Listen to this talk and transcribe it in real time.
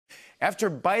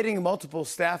After biting multiple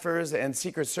staffers and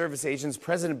Secret Service agents,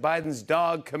 President Biden's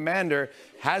dog, Commander,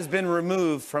 has been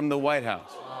removed from the White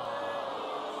House.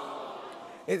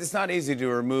 It's not easy to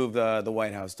remove the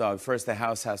White House dog. First, the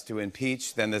House has to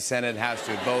impeach, then the Senate has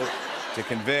to vote to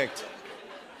convict.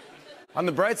 On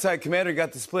the bright side, Commander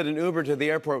got to split an Uber to the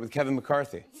airport with Kevin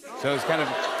McCarthy. So it's kind of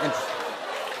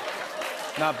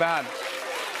not bad.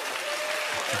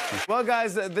 Well,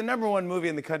 guys, the #1 movie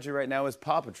in the country right now is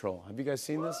PAW Patrol. Have you guys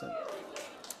seen this?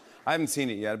 I haven't seen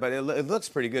it yet, but it looks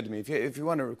pretty good to me. If you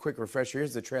want a quick refresher,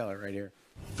 here's the trailer right here.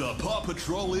 The PAW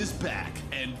Patrol is back,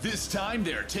 and this time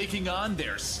they're taking on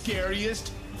their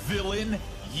scariest villain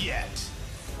yet.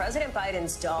 President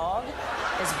Biden's dog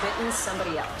has bitten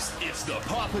somebody else. It's the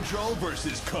PAW Patrol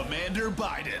versus Commander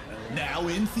Biden, now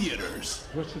in theaters.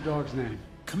 What's the dog's name?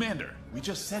 Commander, we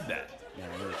just said that. Yeah,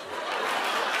 it is.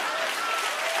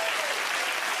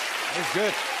 It's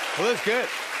good. Well, it's good.